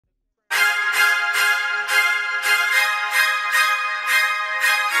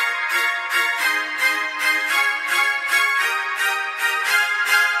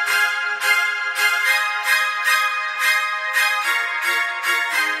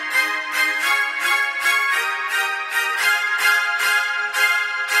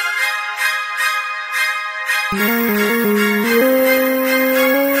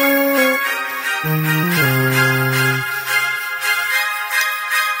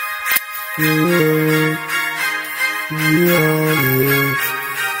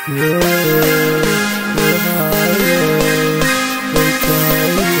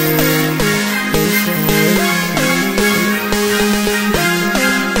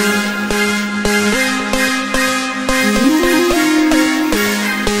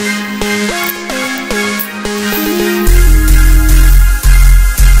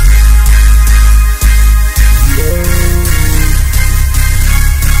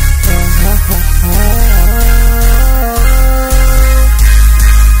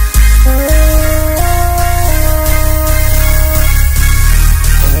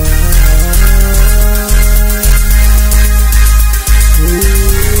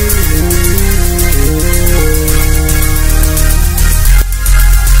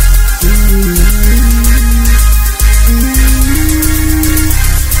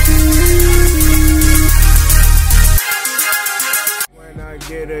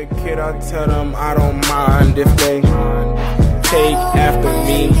I tell them I don't mind if they take after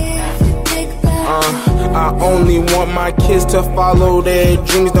me. I only want my kids to follow their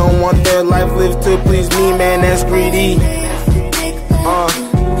dreams, don't want their life lived to please me, man, that's greedy.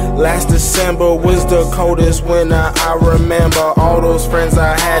 Last December was the coldest winter. I remember all those friends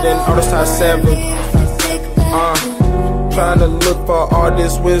I had and all the I severed. Trying to look for all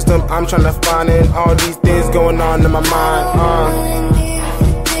this wisdom I'm trying to find in all these things going on in my mind.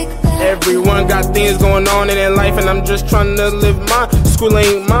 Everyone got things going on in their life and I'm just trying to live mine. School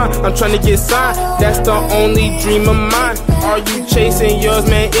ain't mine, I'm trying to get signed. That's the only dream of mine. Are you chasing yours,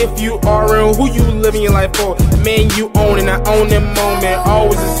 man? If you are, and who you living your life for? Man, you own it, I own the moment.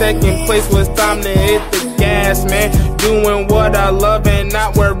 Always in second place when it's time to hit the gas, man. Doing what I love and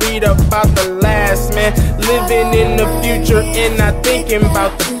not worried about the last, man. Living in the future and not thinking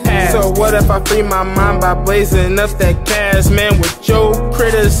about the past. So what if I free my mind by blazing up that cash, man? With your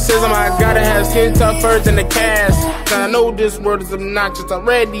criticism, I gotta have skin tougher than the cast. Cause I know this world is obnoxious,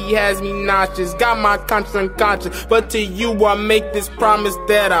 already has me nauseous. Got my conscience unconscious, but to you I make this promise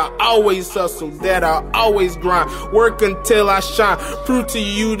that I always hustle, that I always grind, work until I shine. Prove to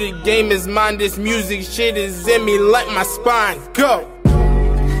you the game is mine, this music shit is in me like my spine. Go!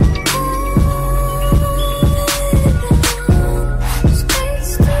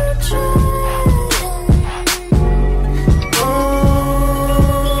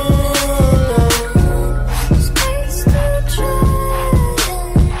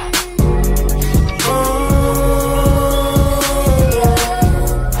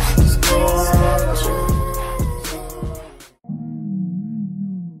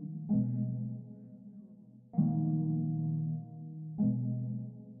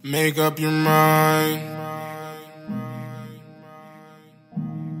 Make up your mind.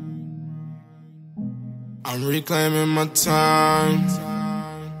 I'm reclaiming my time.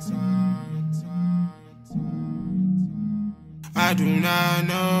 I do not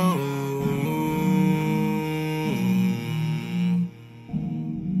know.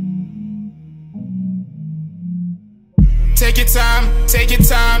 Take your time, take your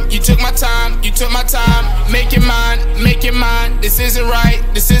time. You took my time, you took my time. Make it mine, make it mine. This isn't right,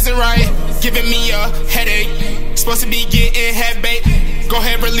 this isn't right. Giving me a headache. Supposed to be getting head bait. Go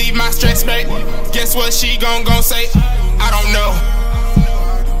ahead, relieve my stress, babe. Guess what she gon' say? I don't know.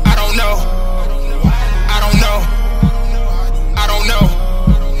 I don't know. I don't know. I don't know.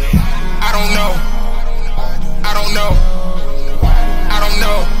 I don't know. I don't know. I don't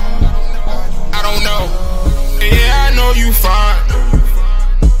know. I don't know. Yeah, I know you fine.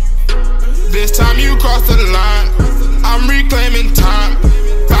 This time you crossed the line. I'm reclaiming time.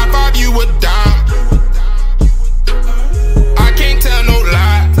 5-5, you a dime. I can't tell no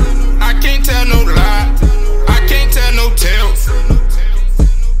lie. I can't tell no lie. I can't tell no tales.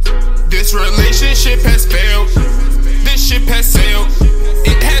 This relationship has failed. This ship has sailed.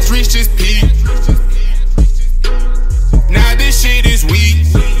 It has reached its peak. Now this shit is weak.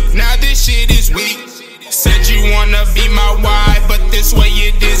 Now this shit is weak. Said you wanna be my wife, but this way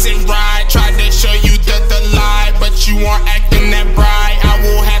it isn't right. Tried to show you the lie, but you aren't acting that bright. I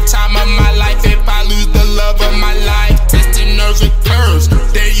will have time of my life if I lose the love of my life. Testing nerves with curves,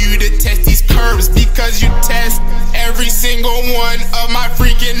 dare you to test these curves, because you test every single one of my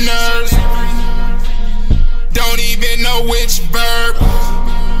freaking nerves. Don't even know which verb.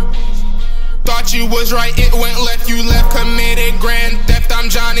 Thought you was right, it went left, you left, committed grand theft. I'm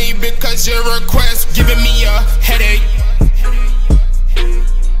Johnny because your request giving me a headache.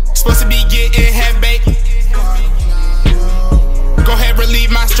 Supposed to be getting head bait. Go ahead, relieve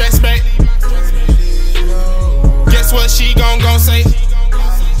my stress, babe.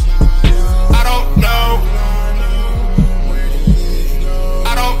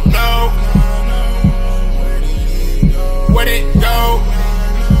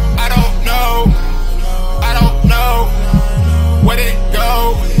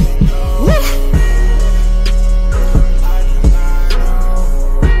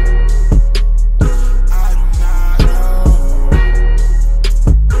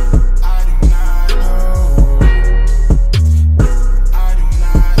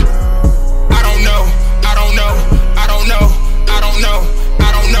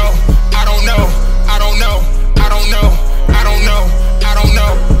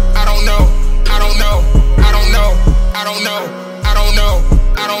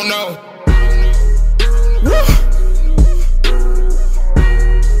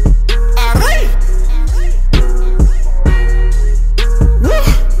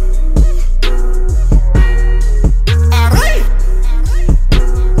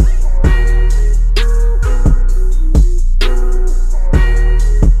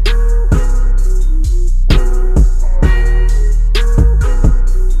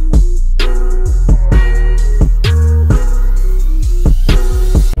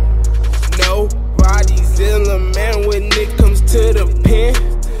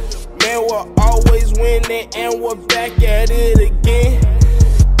 winning and we're back at it again.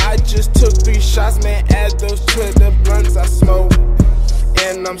 I just took 3 shots, man, add those to the blunts I smoke.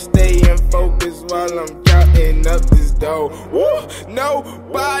 And I'm staying focused while I'm counting up this dough. Woo!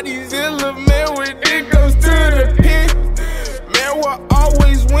 Nobody's iller, man, when it goes to the pit. Man, we're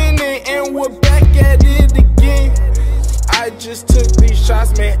always winning and we're back at it again. I just took 3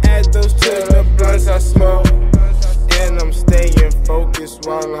 shots, man, add those to the blunts I smoke. And I'm staying focused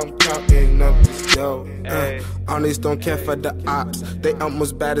while I'm counting up this dough. Honest don't care for the ops, they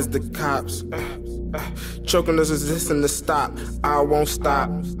almost bad as the cops. Choking us resisting to stop, I won't stop,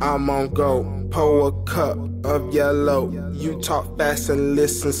 I'm on go. Pour a cup of yellow, you talk fast and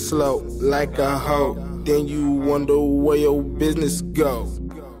listen slow, like a hoe. Then you wonder where your business go.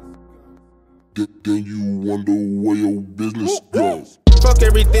 Then you wonder where your business goes. Fuck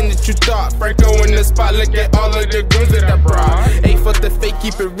everything that you thought. Franco in the spot, look at all of the goons that I brought. Ain't fuck the fake,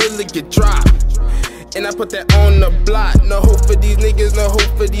 keep it real, it get dropped. And I put that on the block. No hope for these niggas, no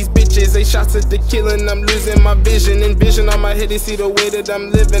hope for these bitches. 8 shots at the killing, I'm losing my vision. And vision on my head, they see the way that I'm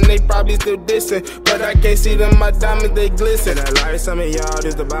living. They probably still dissing, but I can't see them, my diamonds, they glisten. And I like some of y'all,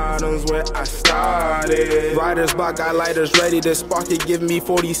 this the bottoms where I started. Riders block, got lighters ready to spark it. Give me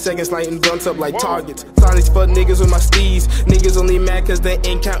 40 seconds, lighting blunts up like targets. Silence fuck niggas with my steez. Niggas only mad cause they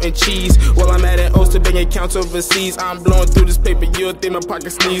ain't counting cheese. While I'm adding O's to bank accounts overseas. I'm blowing through this paper, you'll think my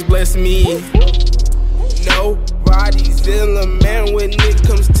pocket sneeze, bless me. Nobody's iller, man, when it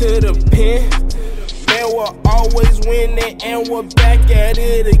comes to the pen. Man, we're always winning and we're back at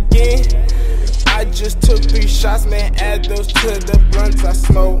it again. I just took 3 shots, man, add those to the blunts I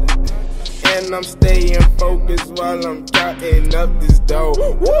smoke. And I'm staying focused while I'm counting up this dough.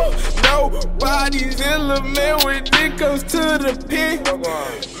 Woo! Nobody's iller, man, when it comes to the pen.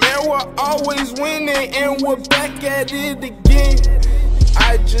 Man, we're always winning and we're back at it again.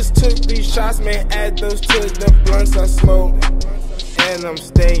 I just took 3 shots, man, add those to the blunts I smoke. And I'm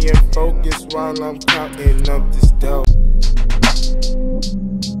staying focused while I'm counting up this dough.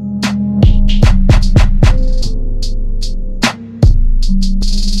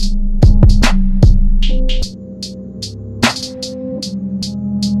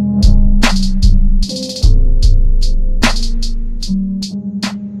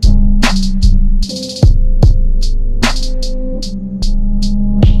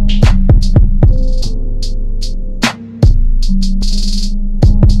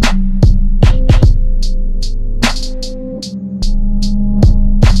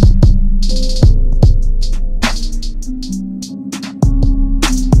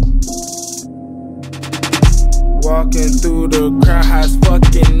 Walking through the crowd, high as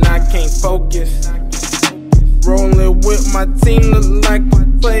fucking, I can't focus. Rolling with my team, look like a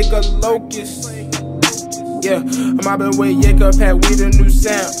plague of locusts. Yeah, I'm mobbing with Jacob, had we the new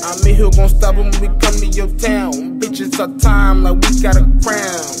sound. I'm in here gon' stop when we come to your town. Bitches are time like we got a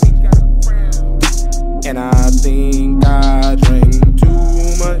crown. And I think I drank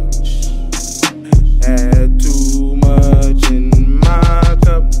too much, had too much in my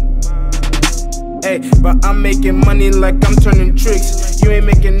cup. Hey, but I'm making money like I'm turning tricks. You ain't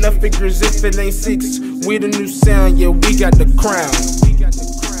making enough figures if it ain't 6. We the new sound, yeah, we got the crown.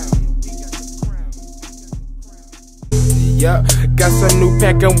 Yeah, got some new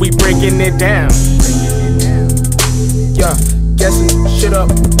pack and we breaking it down. Yeah, gassing shit up,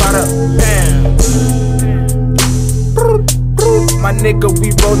 pot up, bam. My nigga,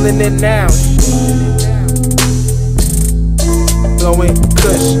 we rolling it now. Blowing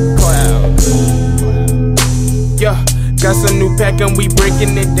kush clouds. Yeah, got some new pack and we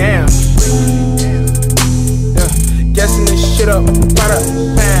breaking it down. Yeah, gassing this shit up, pot up,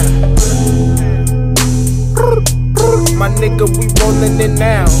 bam. My nigga, we rolling it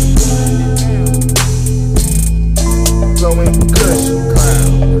now. Blowing kush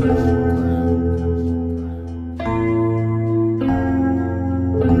cloud.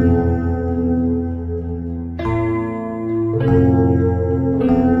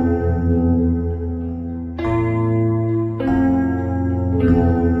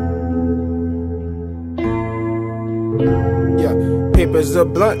 Yeah, papers or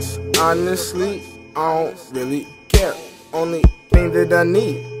blunts, honestly, I don't really care. Only thing that I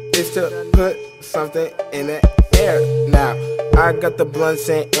need is to put something in the air. Now, I got the blunts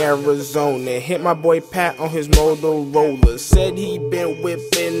in Arizona. Hit my boy Pat on his Motorola. Said he been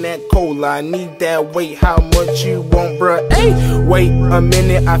whipping that cola. I need that weight, how much you want, bruh? Hey, wait a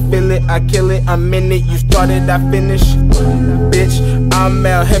minute, I feel it, I kill it. A minute, you started, I finish. Bitch, I'm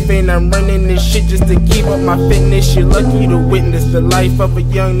out heavy and I'm running this shit just to keep up my fitness. You're lucky to witness the life of a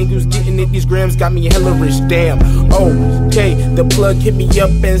young nigga who's getting it. These grams got me hella rich, damn. Okay, the plug hit me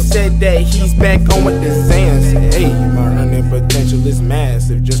up and said that he's back on with the Zans. Hey, my earning potential is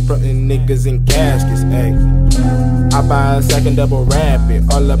massive, just putting niggas in caskets. Hey, I buy a second double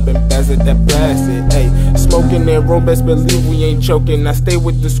rapid, all up in bags of that plastic. Hey, smoking that roll, best believe we ain't choking. I stay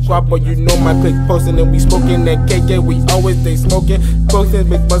with the squad, boy, you know my click posting, and we smoking that KK. We always stay smoking, posting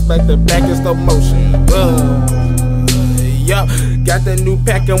big bus back to back in slow motion. Yup, got the new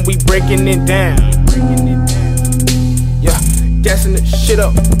pack and we breaking it down. Yeah, gassing the shit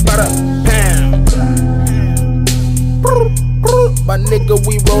up, bada pound. My nigga,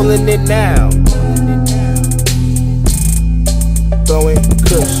 we rolling it now. Throwing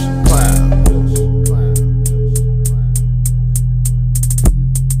kush cloud.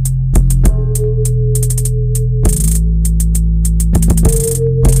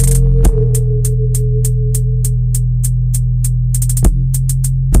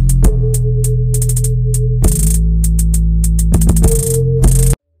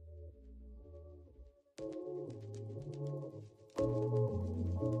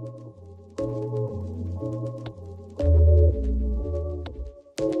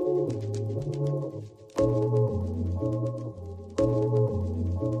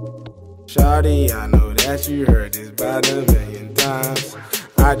 Shawty, I know that you heard this about 1,000,000 times.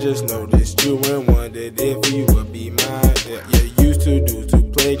 I just noticed you and wondered if you would be mine. Yeah, you used to do to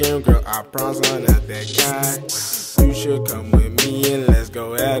play game, girl, I promise I'm not that kind. You should come with me and let's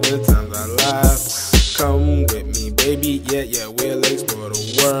go at the times our lives. Come with me, baby, yeah, we'll explore the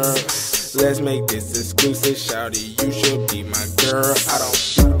world. Let's make this exclusive, shawty, you should be my girl. I don't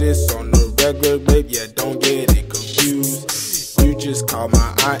do this on the regular, babe, yeah, don't get it confused. You just call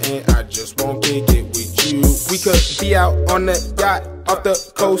my eye and I just won't kick it with you. We could be out on a yacht off the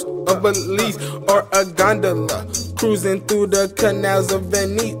coast of Belize or a gondola, cruising through the canals of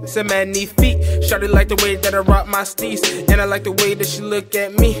Venice. So many feet, shawty like the way that I rock my steez, and I like the way that she look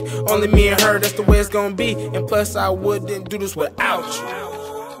at me. Only me and her, that's the way it's gonna be. And plus I wouldn't do this without you.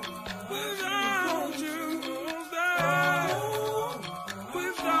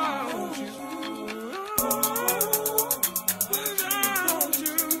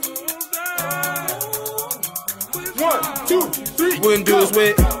 One, two, three. Wouldn't do this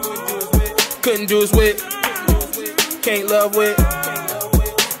with, couldn't do this with, can't love with,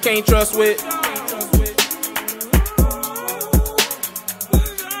 can't trust with.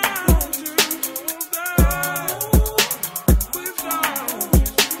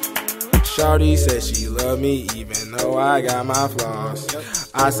 Shawty said she loved me even though I got my flaws.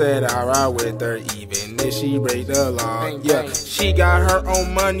 I said I ride with her even if she break the law. Yeah, she got her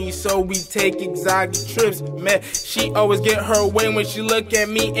own money, so we take exotic trips. Man, she always get her way when she look at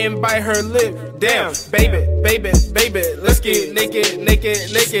me and bite her lip. Damn, baby, let's get naked.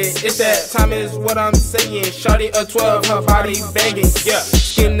 It's that time is what I'm saying. Shawty a 12, her body banging. Yeah,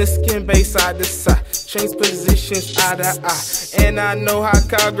 skin to skin, base side to side, change positions eye to eye. And I know how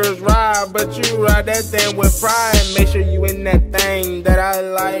cowgirls ride, but you ride that thing with pride. Make sure you in that thing that I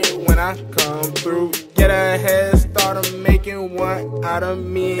like when I come through. Get a head start of making one out of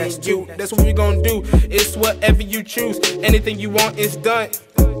me and you. That's what we gon' do. It's whatever you choose. Anything you want is done.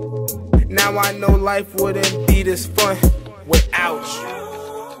 Now I know life wouldn't be this fun without you.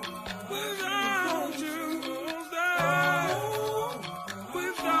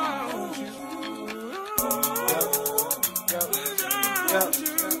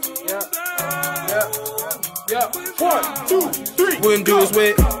 Yeah. 1, 2, 3. Wouldn't do this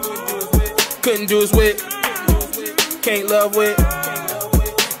with, couldn't do this with, can't love with,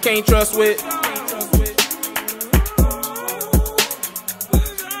 can't trust with.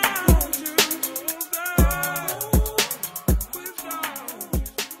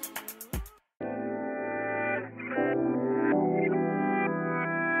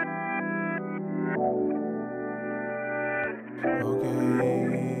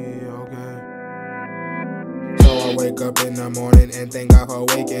 I wake up in the morning and thank God for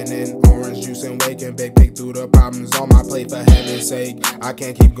awakening. Orange juice and waking, big pick through the problems on my plate. For heaven's sake, I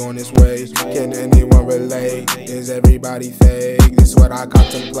can't keep going this way. Can anyone relate? Is everybody fake? This is what I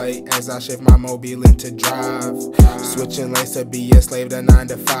contemplate as I shift my mobile into drive. Switching lanes to be a slave to 9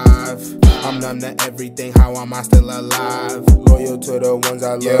 to 5. I'm numb to everything, how am I still alive? Loyal to the ones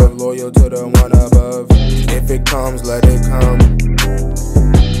I love, loyal to the one above. If it comes, let it come.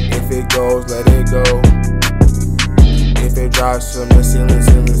 If it goes, let it go. If it drops from the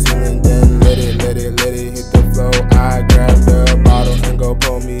ceiling, then let it hit the floor. I grab the bottle and go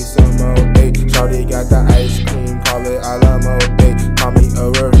pull me some more. Hey, shawty got the ice cream, call it Alamo. Hey, call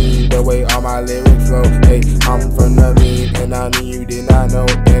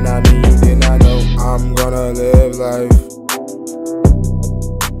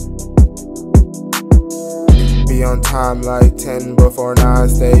Be on time like 10 before 9.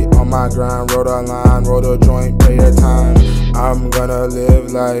 Stay on my grind, roll the line, roll the joint, prayer time. I'm gonna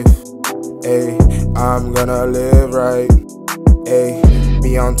live life, ayy, I'm gonna live right, ayy.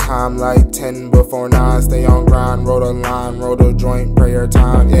 Be on time like 10 before 9. Stay on grind, roll the line, roll the joint, prayer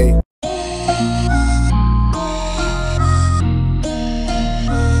time, ayy.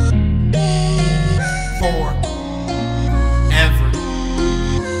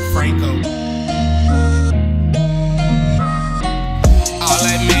 Franco. I'll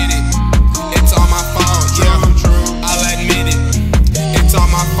admit it, it's all my fault, yeah. I'll admit it, it's all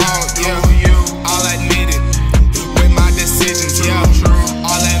my fault, yeah. I'll admit it, with my decisions, yeah.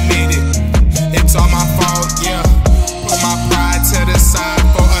 I'll admit it, it's all my fault, yeah. Put my pride to the side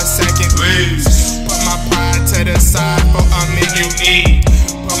for a second, please. Put my pride to the side for a minute.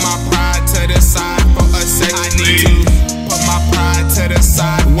 Put my pride to the side for a second, I need to. Put my pride to the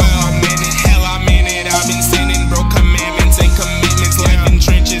side. Well, I'm in it, hell, I'm in it. I've been sinning, broke commandments and commitments. Life in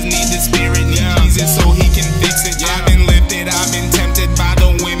trenches, need the spirit, need Jesus so he can fix it. I've been lifted, I've been tempted by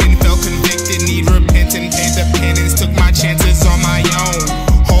the women, felt convicted, need repentance, paid the penance, took my chances on my own.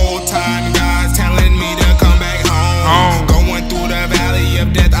 Whole time God's telling me to come back home. Going through the valley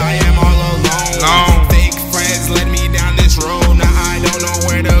of death, I am all alone. Fake friends led me down this road, now I don't know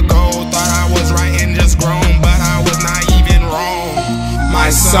where to go. Thought I was right and just grown, but I was not even wrong.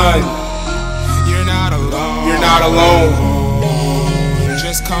 My son, you're not alone. you're not alone.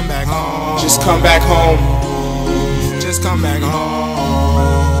 Just come back home. Just come back home. Just come back home.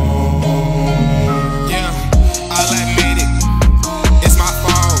 Yeah, I'll admit it, it's my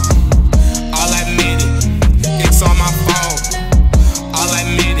fault. I'll admit it, it's all my fault. I'll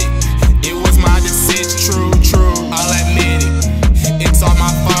admit it, it was my decision. True. I'll admit it, it's all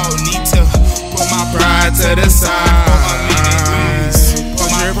my fault. Need to put my pride to the side for a minute, please. Put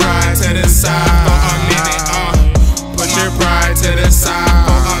my pride to the side for a minute. Put your pride to the side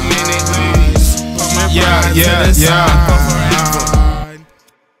for a minute, please. Put my pride to the side for forever.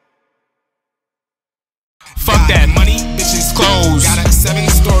 Fuck that money, bitches, clothes. Got a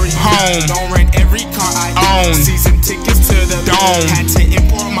 7-story home. Don't rent every car I own. Season tickets to the dome. Had to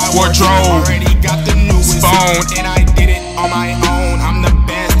import my wardrobe. Already got the newest phone, and I did it on my own. I'm the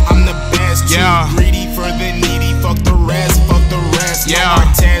best, I'm the best. Yeah. Too greedy for the needy. Fuck the rest, fuck the rest. Yeah. No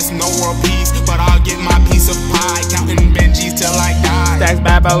more test, no world peace, but I'll get my piece of pie. Counting Benjis till I die. Stacks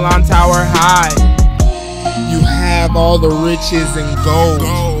Babylon Tower high. You have all the riches and gold.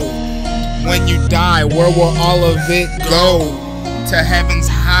 When you die, where will all of it go? To heaven's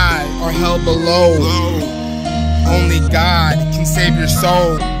high or hell below? Only God can save your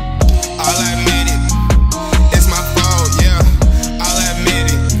soul. I'll admit it, it's my fault, yeah. I'll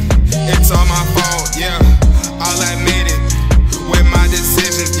admit it, it's all my fault, yeah. I'll admit it, with my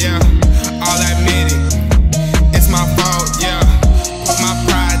decisions, yeah. I'll admit it, it's my fault, yeah. Put my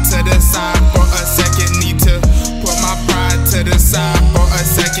pride to the side for a second, need to. Put my pride to the side for a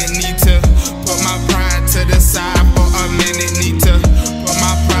second, need to. Put my pride to the side for a minute, need to. Put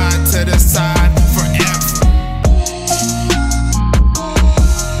my pride to the side forever.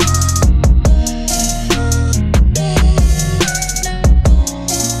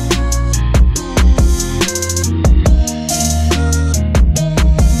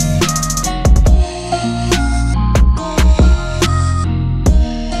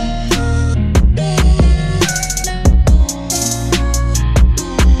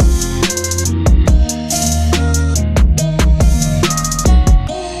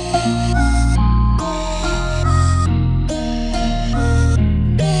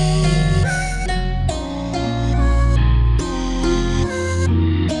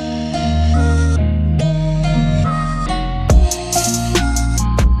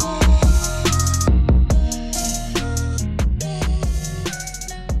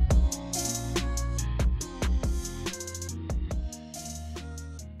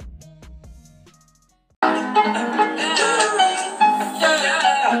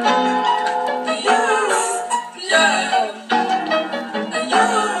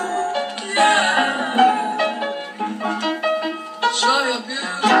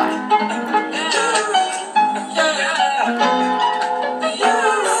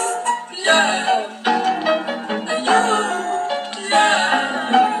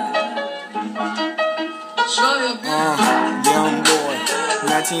 Young boy,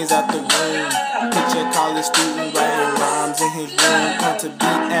 19's out the room. Picture college student writing rhymes in his room. Come to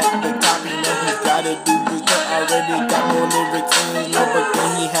be at the top, you know he's gotta do his work. Already got more lyrics in his notebook than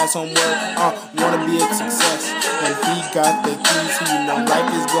he has homework. Wanna be a success, and he got the keys. You know life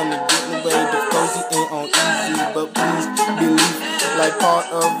is gonna get in the way. The flows he ain't on easy, but please believe like part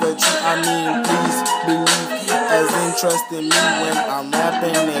of a tree. I mean, please believe as interest in me when I'm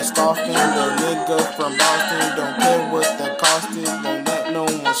rapping and scoffing. The nigga from Boston don't care what the cost is. Don't let no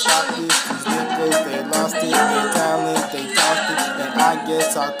one stop this. These niggas, they lost it. Their talent, they tossed it. And I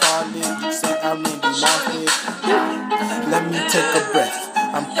guess I caught it. You say I maybe lost it. Let me take a breath.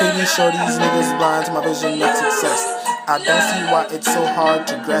 I'm pretty sure these niggas blind to my vision of success. I don't see why it's so hard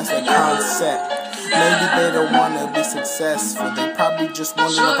to grasp that concept. Maybe they don't wanna be successful. They probably just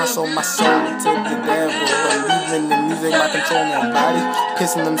wondering if I sold my soul to the devil. Believing in music by controlling my body,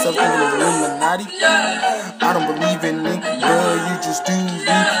 kissing themselves thinking of Illuminati. I don't believe in it, girl, you just do me.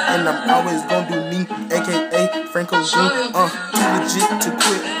 And I'm always gonna do me, aka Franco Too legit to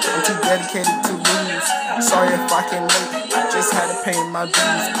quit, I'm too dedicated to lose. Sorry if I came late, just had to pay my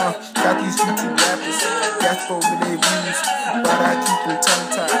dues. Got these YouTube rappers, gasp over their views, but I keep them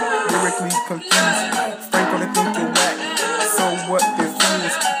tongue-tied, lyrically confused. Franco, they think you're whack, so what, they're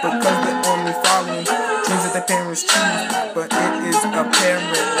fools, because they're only following dreams that their parents choose. But it is apparent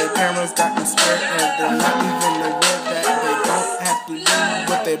their parents got them scared, and they're not even aware that they don't have to do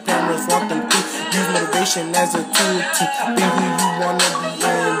what their parents want them to. Use motivation as a tool to be who you wanna be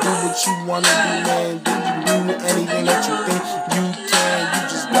and do what you wanna do, man. Do anything that you think you can. You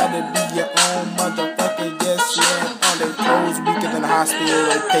just gotta be your own motherfucker, yes man. On their toes, weaker than a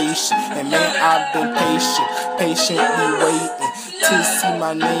hospital patient. And man, I've been patiently waiting to see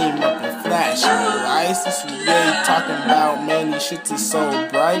my name up and flashing lights. This is really talking about, man, these shits is so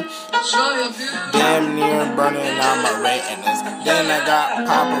bright. Damn near burning out my retinas. Then I got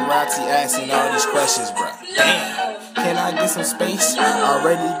paparazzi asking all these questions, bruh. Damn. Can I get some space?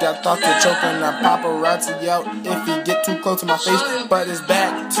 Already got thoughts of choking the paparazzi out if he get too close to my face. But it's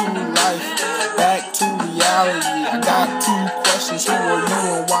back to life, back to reality. I got two questions: who are you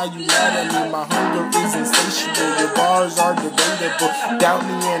and why you mad at me? My hunger is insatiable, your bars are debatable. Doubt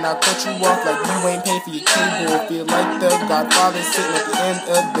me and I'll cut you off like you ain't paid for your cable. Feel like the Godfather sitting at the end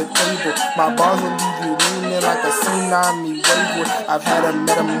of the table. My bars will leave you leaning like a tsunami wave. I've had a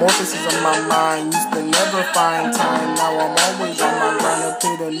metamorphosis of my mind. Used to never find time. Now I'm always on my grind up to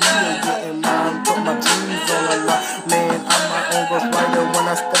the needle, getting mine, put my dreams on the line. Man, I'm my own ghostwriter. When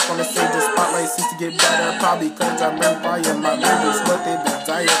I step on the stage, the spotlight seems to get brighter. Probably cause I bring fire. My lyrics, what they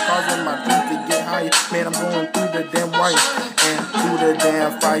desire, causing my dreams to get higher. Man, I'm going through the damn wire and through the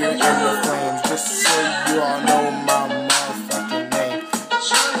damn fire and the flames. Just so you all know my motherfucking name.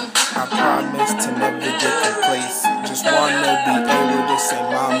 I promise to never get complacent. Just wanna be able to say,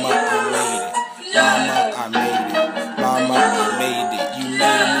 mama, I made it. Mama, I made it. Mama, I made it. You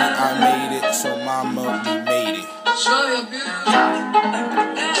made me, I made it. So mama, we made it.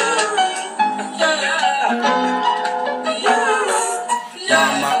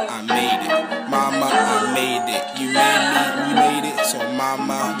 Mama, I made it. Mama, I made it. You made me, we made it. So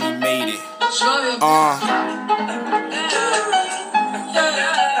mama, we made it.